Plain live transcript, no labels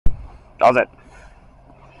Does it?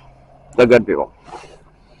 The good people.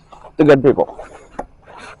 The good people.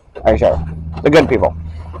 Are you sure? The good people.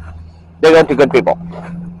 The good people.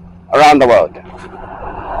 Around the world.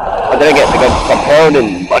 What did I get? I got some corn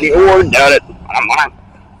and money ore. Down it.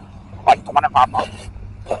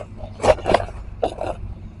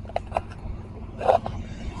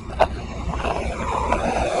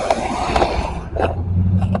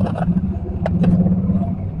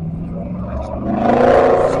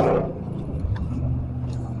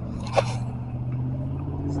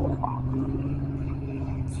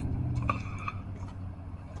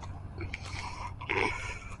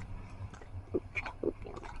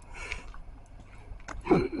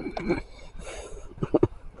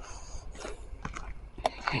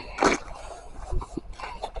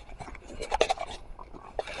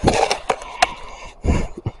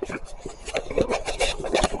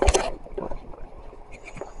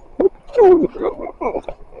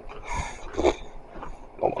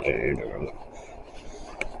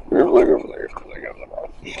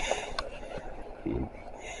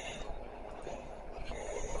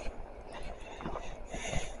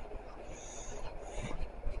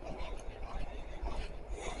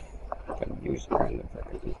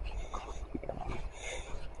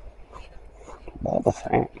 All the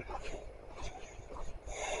same.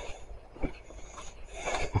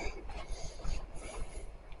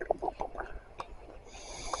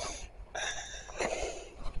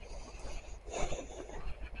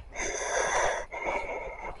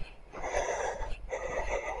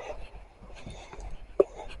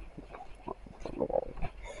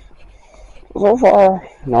 So far,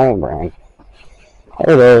 no brain.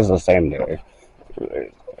 Every day is the same day.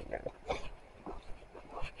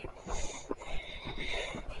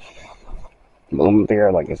 Bloom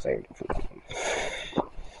there, like I say.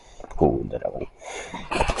 Who the devil?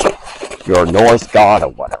 Your Norse god or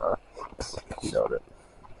whatever. You know it.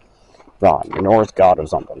 Ron, your Norse god or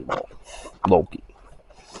something. Loki.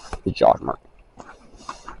 It's Josh Murray.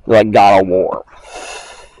 You're like God of War.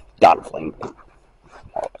 God of Flame.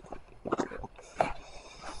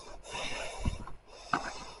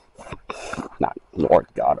 Not Norse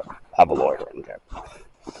god of Avalor and Jeff.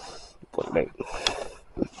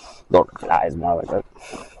 Lord of Flies, more like that.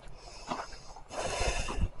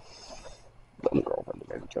 Dumb girlfriend, the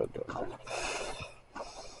baby joke.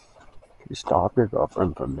 You stop your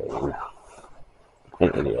girlfriend from being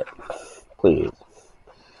an idiot. Please.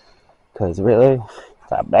 Because really,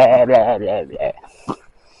 it's a blah, blah, blah, blah.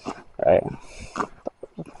 Right?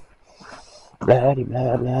 Blah,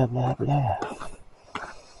 blah, blah, blah, blah.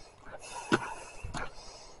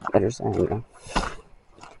 What you're saying, you know?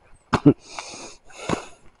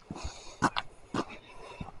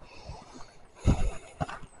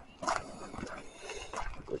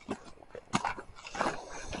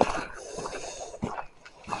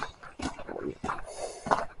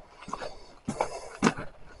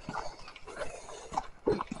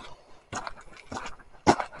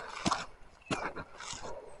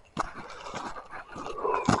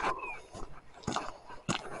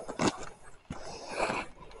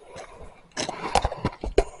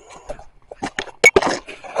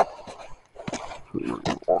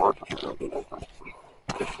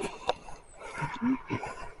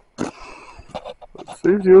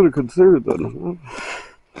 Seems you to consider then,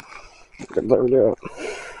 huh? Consider that.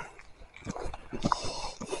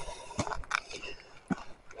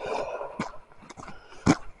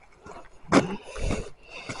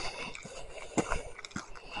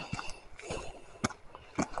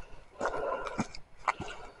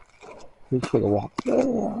 Reach for the walk.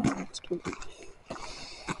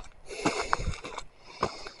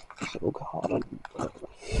 So hard.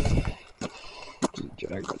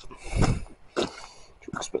 Jagged.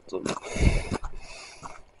 Too expensive.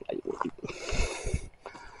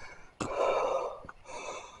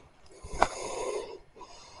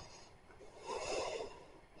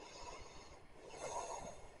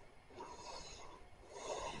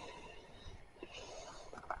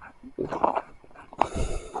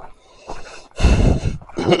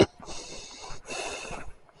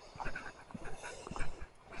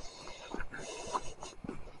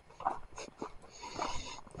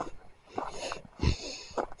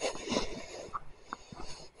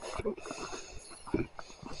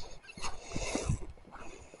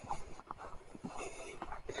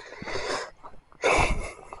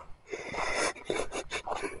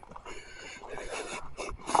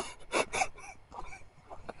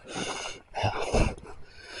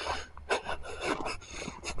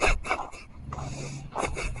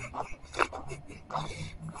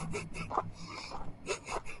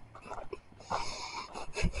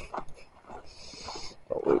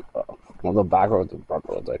 Well, the back roads and front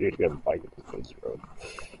roads. I need to get a bike at this busy road.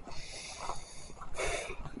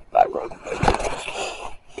 Back roads and busy roads.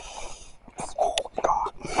 Oh,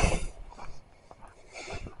 God.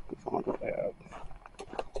 What do they have?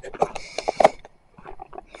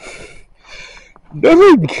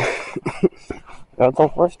 Nothing! That's the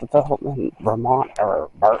first development in Vermont or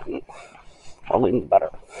Barton. Or even better.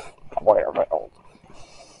 Whatever else.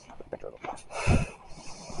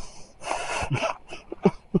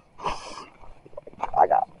 I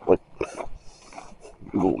got with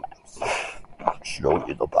Google Maps. Show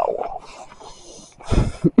you the power.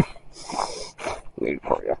 Need it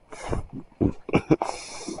for you.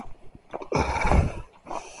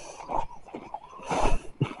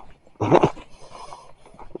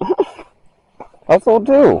 That's all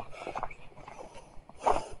too.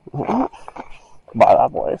 Buy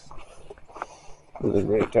that place. We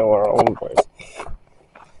need to tell our own place.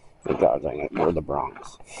 Because we're the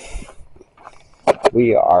Bronx.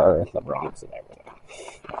 We are the Bronx and everything.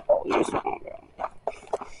 Oh, you just found out.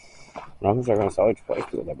 Bronx are going to sell each place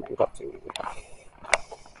because they're bankruptcy.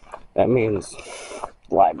 That means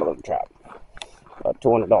liability trap. A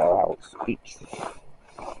 $200 house each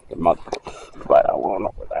a month. But I won't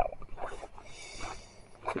know without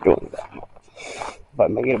doing that much. But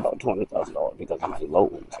making about $20,000 because of my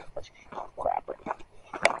loans are crap right now.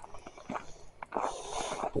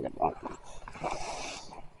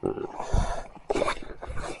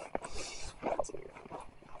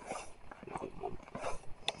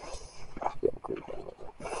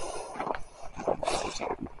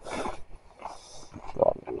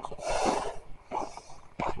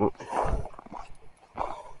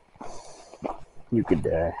 You could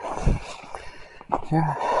die.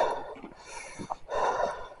 Yeah.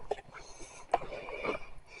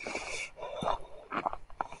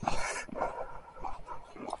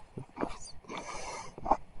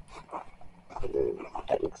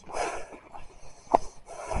 Thanks.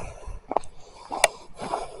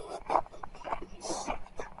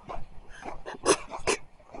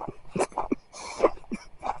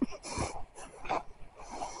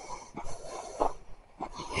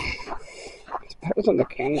 It's better than the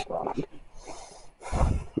cane run.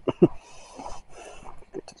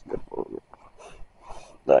 It's good for you.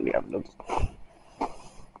 Then you have to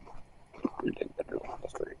dig better on the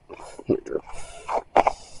street.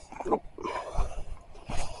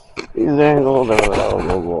 These angles are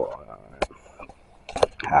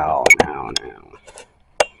how now.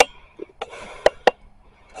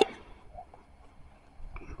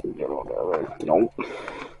 Nope.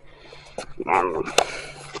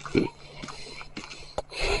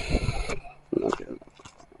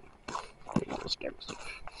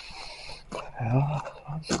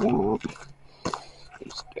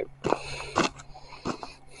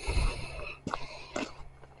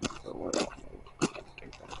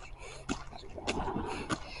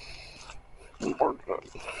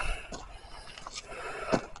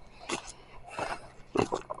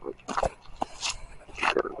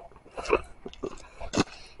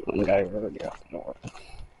 One guy already out the door.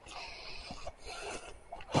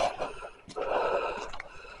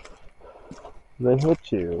 They hit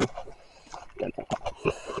you.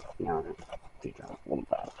 No,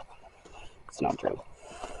 it's not true.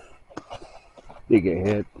 You get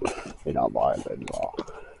hit, you're not buying it at all.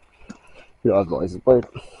 You have the license plate,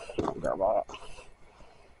 you don't care about it.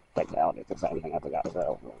 Technicality, it's the same thing as the guy that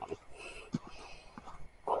over one.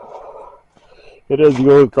 It is the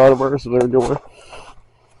old coronavirus in their door.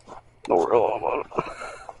 Don't worry about it.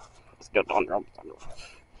 It's just on your own.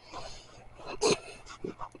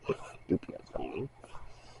 UPS going.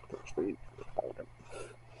 First street, hold it.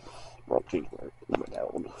 Broke cheeseburger, but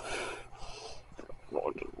held.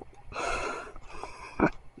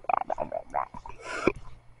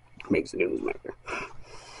 Makes a newsmaker.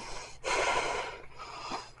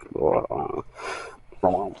 It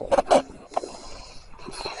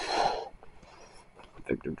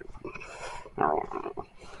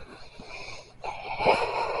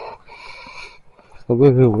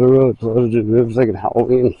was like in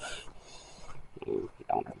Halloween.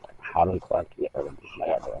 How to collect it.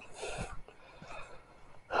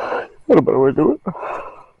 What a better way to do it.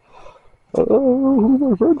 Who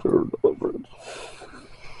my friends are? No friends.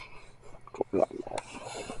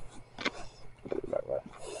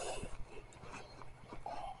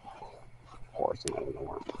 Horse and I don't know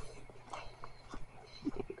where.